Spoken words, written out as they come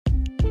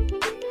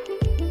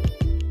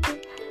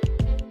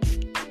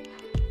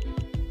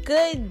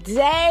Good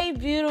day,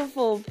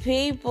 beautiful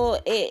people.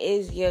 It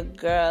is your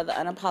girl, the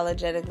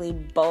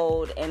unapologetically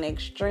bold and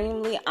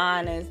extremely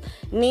honest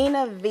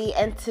Nina V.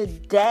 And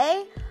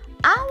today,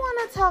 I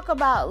want to talk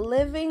about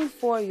living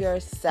for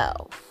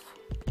yourself.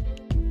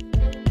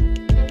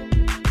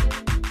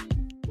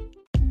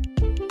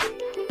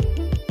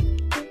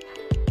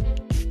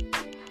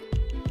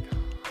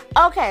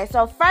 Okay,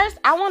 so first,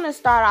 I want to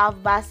start off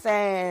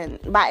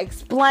by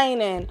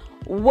explaining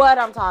what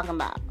I'm talking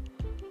about.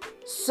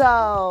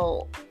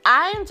 So,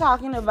 I am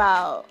talking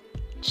about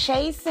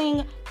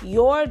chasing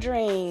your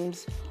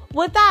dreams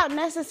without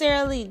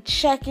necessarily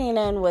checking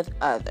in with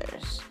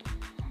others.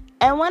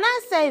 And when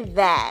I say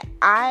that,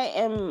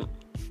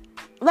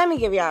 let me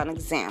give y'all an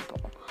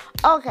example.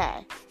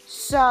 Okay,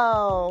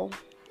 so,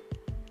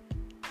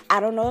 I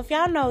don't know if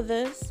y'all know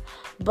this,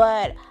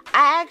 but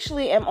I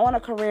actually am on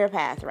a career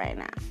path right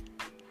now.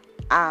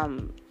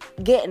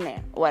 Getting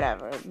there,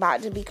 whatever,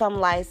 about to become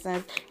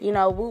licensed,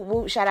 whoop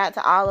whoop, shout out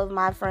to all of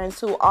my friends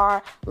who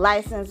are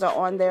licensed or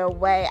on their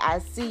way. I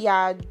see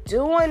y'all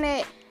doing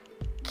it.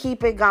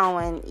 Keep it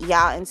going.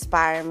 Y'all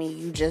inspire me.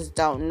 You just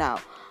don't know.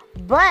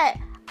 But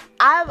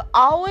I've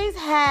always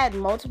had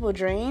multiple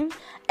dreams,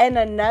 and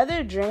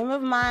another dream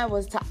of mine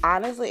was to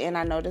honestly, and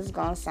I know this is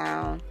gonna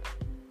sound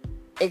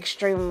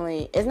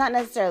it's not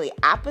necessarily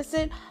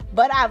opposite,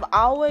 but I've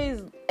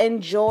always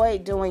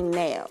enjoyed doing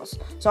nails.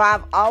 So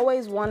I've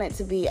always wanted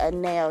to be a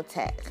nail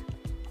tech.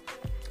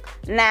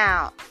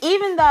 Now,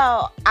 even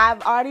though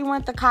I've already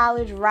went the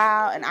college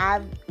route and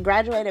I've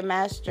graduated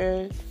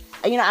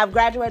I've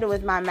graduated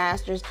with my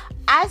master's,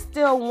 I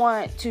still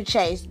want to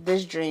chase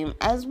this dream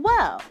as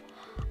well.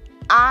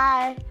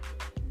 I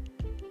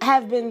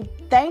have been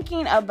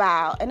thinking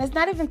about, and it's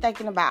not even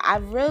thinking about,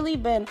 I've really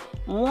been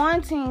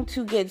wanting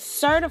to get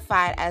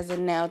certified as a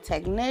nail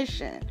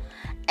technician.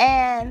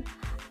 And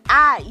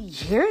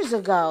years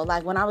ago,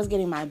 like when I was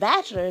getting my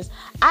bachelor's,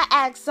 I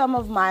asked some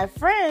of my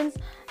friends,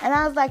 and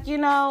I was like,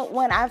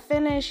 when I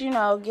finish,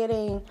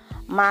 getting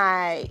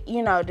my,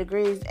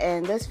 degrees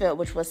in this field,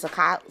 which was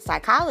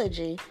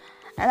psychology,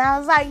 and I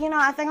was like,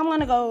 I think I'm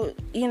going to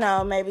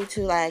go, maybe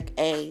to like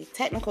a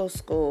technical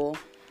school,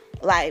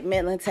 like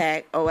Midland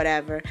Tech or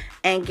whatever,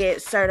 and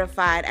get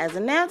certified as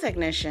a nail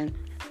technician.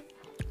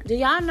 Do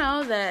y'all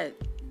know that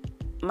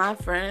my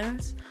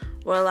friends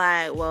were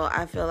like, well,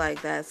 I feel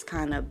like that's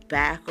kind of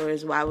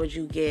backwards. Why would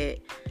you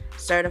get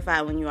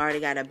certified when you already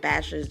got a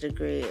bachelor's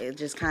degree? It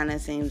just kind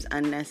of seems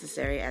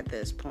unnecessary at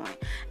this point.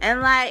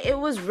 And like, it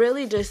was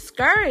really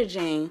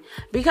discouraging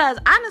because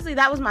honestly,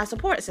 that was my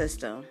support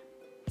system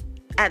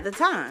at the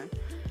time.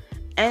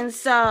 And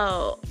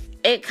so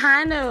it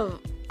kind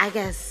of, I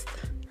guess,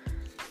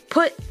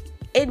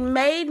 it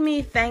made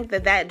me think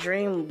that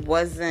dream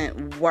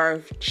wasn't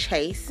worth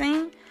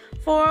chasing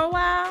for a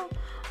while.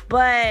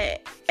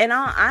 But in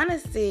all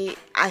honesty,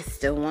 I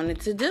still wanted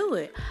to do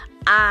it.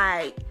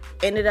 I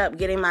ended up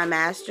getting my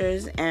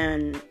master's,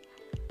 and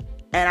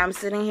I'm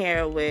sitting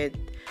here with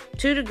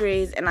 2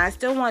 degrees, and I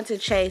still want to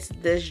chase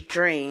this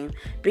dream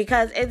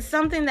because it's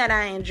something that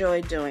I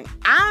enjoy doing.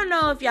 I don't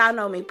know if y'all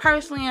know me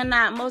personally or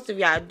not. Most of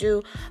y'all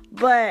do,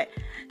 but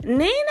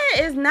Nina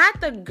is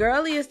not the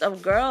girliest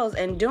of girls,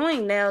 and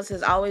doing nails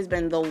has always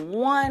been the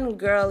one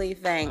girly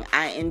thing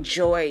I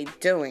enjoy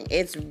doing.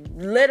 It's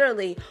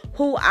literally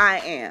who I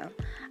am.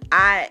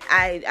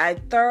 I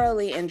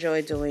thoroughly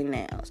enjoy doing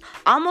nails,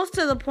 almost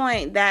to the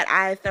point that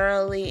I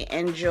thoroughly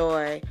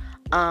enjoy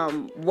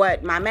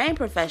what my main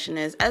profession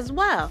is as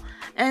well.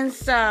 And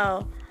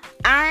so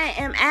I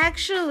am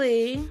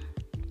actually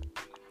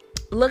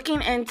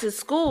looking into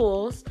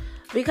schools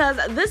because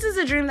this is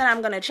a dream that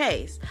I'm going to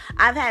chase.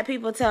 I've had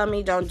people tell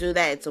me, don't do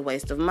that. It's a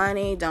waste of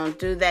money. Don't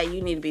do that.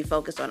 You need to be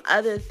focused on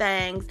other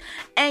things.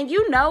 And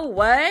you know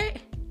what?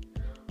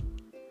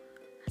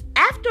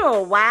 After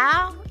a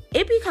while,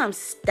 it becomes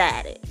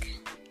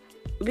static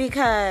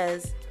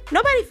because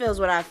nobody feels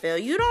what I feel.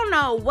 You don't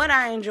know what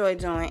I enjoy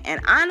doing. And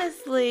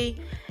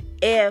honestly,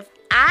 if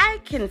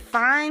I can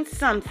find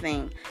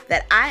something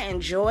that I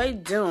enjoy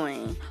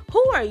doing,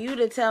 who are you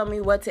to tell me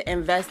what to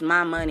invest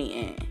my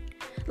money in?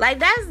 Like,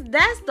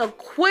 that's the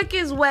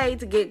quickest way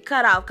to get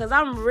cut off, because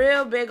I'm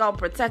real big on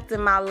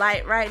protecting my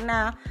light right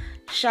now.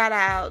 Shout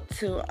out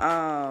to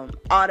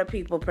all the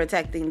people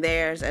protecting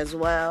theirs as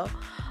well.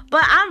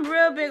 But I'm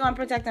real big on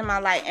protecting my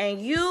light,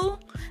 and you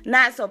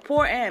not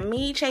supporting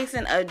me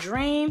chasing a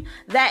dream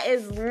that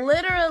is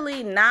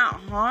literally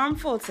not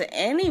harmful to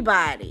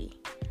anybody.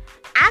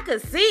 I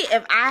could see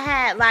if I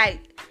had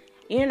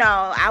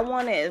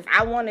if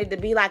I wanted to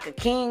be like a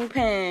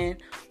kingpin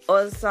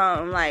or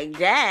something like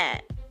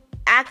that,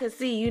 I could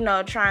see,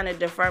 trying to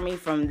defer me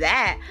from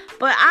that.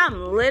 But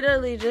I'm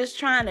literally just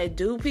trying to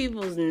do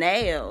people's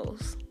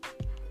nails.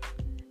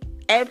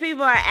 And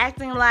people are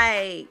acting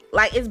like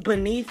it's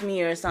beneath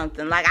me or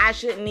something. Like I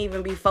shouldn't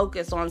even be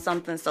focused on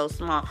something so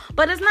small.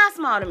 But it's not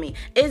small to me.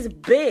 It's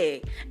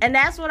big. And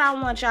that's what I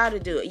want y'all to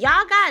do.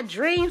 Y'all got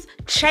dreams,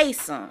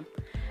 chase them.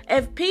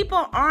 If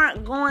people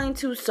aren't going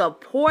to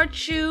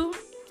support you,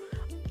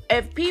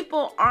 if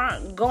people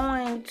aren't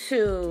going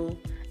to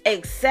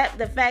accept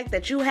the fact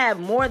that you have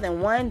more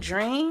than one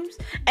dreams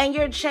and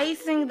you're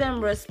chasing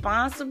them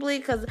responsibly.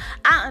 Because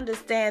I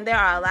understand there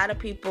are a lot of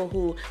people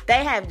who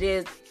they have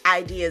these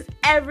ideas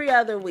every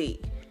other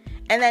week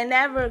and they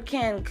never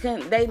can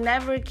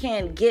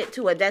get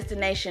to a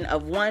destination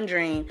of one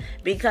dream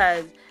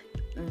because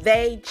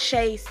they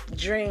chase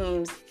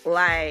dreams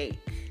like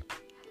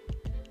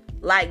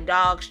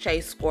dogs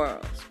chase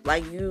squirrels.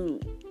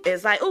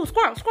 It's like, ooh,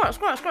 squirrel.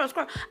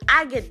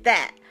 I get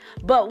that.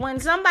 But when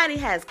somebody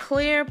has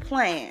clear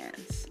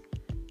plans,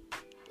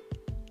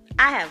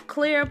 don't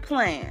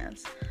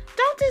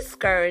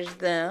discourage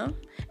them.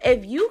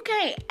 If you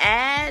can't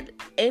add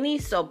any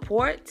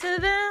support to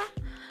them,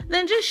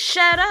 then just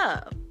shut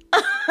up.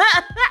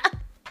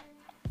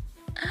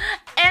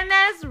 And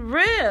that's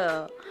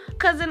real.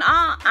 Because in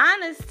all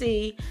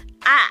honesty,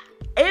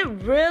 it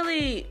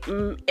really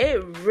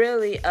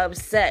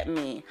upset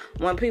me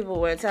when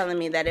people were telling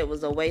me that it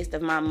was a waste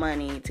of my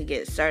money to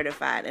get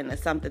certified into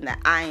something that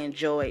I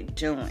enjoyed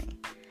doing.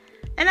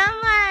 And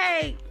I'm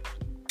like,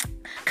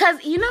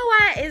 because you know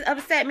why it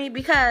upset me?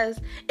 Because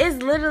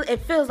it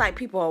feels like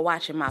people are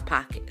watching my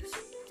pockets.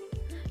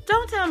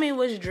 Don't tell me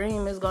which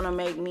dream is going to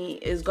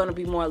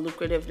be more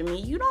lucrative to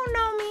me. You don't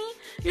know me.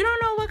 You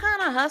don't know what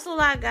kind of hustle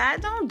I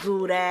got. Don't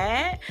do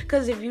that.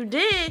 Because if you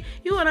did,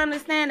 you would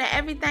understand that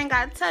everything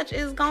I touch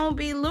is going to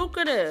be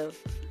lucrative.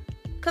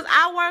 Because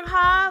I work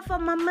hard for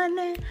my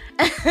money.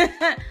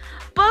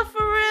 But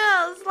for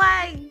real, it's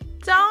like,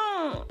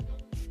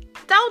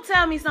 don't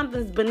tell me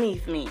something's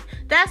beneath me.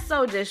 That's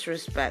so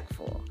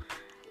disrespectful.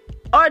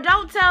 Or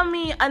don't tell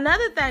me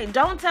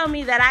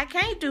that I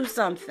can't do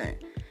something.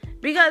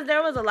 Because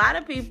there was a lot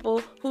of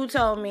people who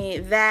told me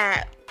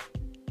that,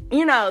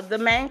 you know, the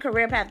main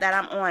career path that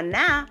I'm on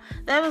now,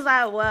 they was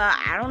like, well,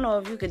 I don't know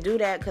if you could do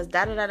that because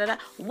da-da-da-da-da.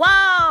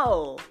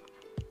 Whoa!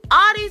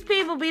 All these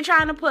people be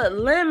trying to put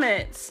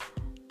limits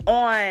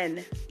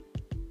on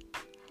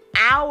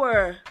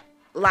our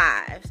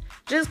lives.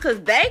 Just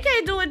because they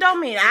can't do it don't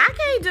mean I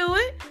can't do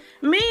it.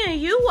 Me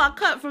and you are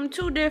cut from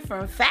two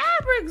different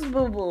fabrics,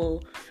 boo-boo.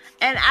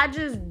 And I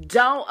just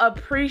don't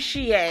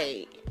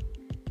appreciate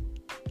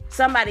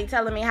somebody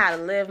telling me how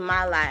to live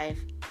my life.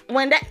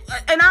 And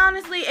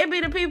honestly, it be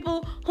the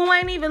people who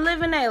ain't even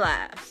living their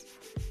lives.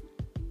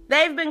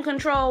 They've been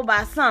controlled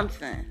by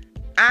something.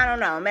 I don't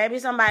know. Maybe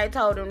somebody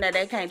told them that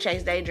they can't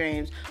chase their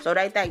dreams, so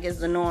they think it's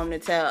the norm to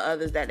tell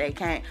others that they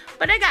can't.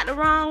 But they got the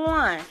wrong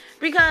one.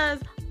 Because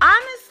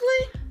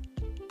honestly,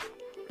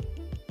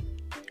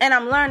 and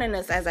I'm learning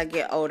this as I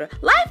get older,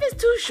 life is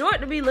too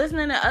short to be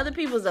listening to other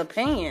people's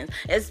opinions.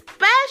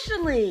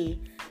 Especially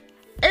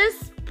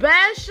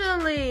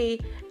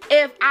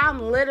if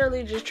I'm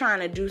literally just trying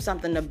to do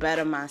something to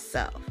better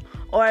myself.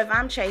 Or if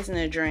I'm chasing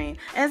a dream.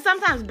 And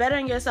sometimes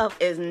bettering yourself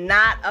is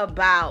not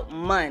about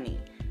money.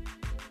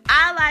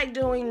 I like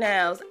doing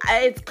nails.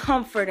 It's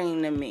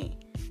comforting to me.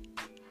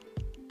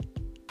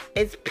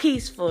 It's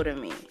peaceful to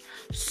me.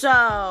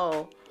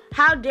 So,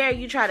 how dare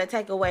you try to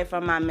take away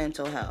from my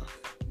mental health?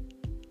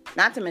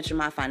 Not to mention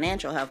my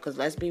financial health, because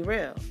let's be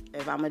real.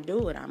 If I'm going to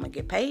do it, I'm going to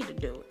get paid to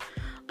do it.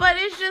 But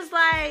it's just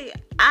like,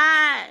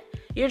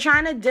 you're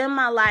trying to dim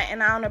my light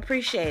and I don't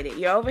appreciate it.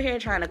 You're over here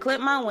trying to clip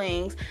my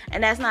wings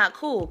and that's not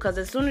cool. Because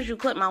as soon as you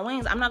clip my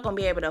wings, I'm not going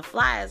to be able to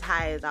fly as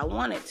high as I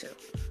wanted to.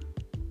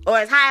 Or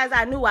as high as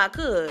I knew I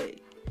could.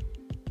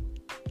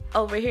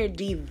 Over here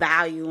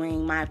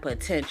devaluing my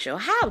potential.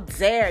 How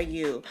dare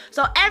you?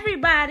 So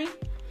everybody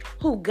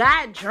who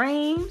got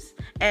dreams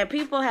and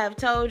people have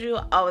told you,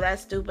 oh,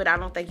 that's stupid. I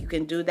don't think you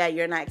can do that.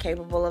 You're not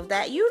capable of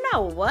that. You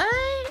know what?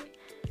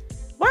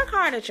 Work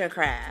hard at your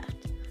craft.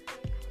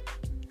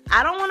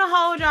 I don't want to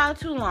hold y'all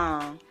too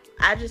long.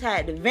 I just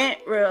had to vent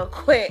real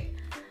quick.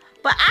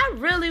 But I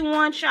really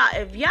want y'all,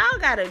 if y'all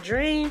got a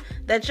dream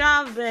that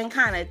y'all been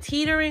kind of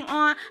teetering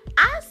on,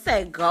 I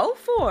say go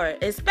for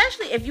it.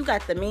 Especially if you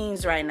got the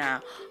means right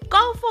now.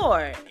 Go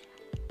for it.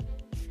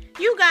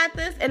 You got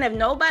this. And if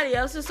nobody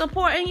else is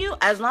supporting you,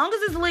 as long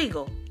as it's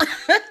legal.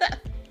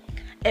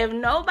 If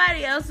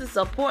nobody else is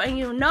supporting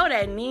you, know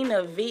that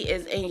Nina V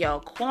is in your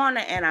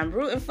corner and I'm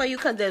rooting for you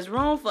because there's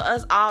room for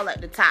us all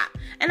at the top.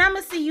 And I'm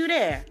going to see you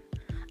there.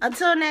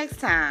 Until next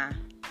time,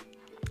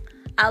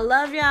 I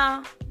love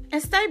y'all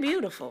and stay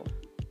beautiful.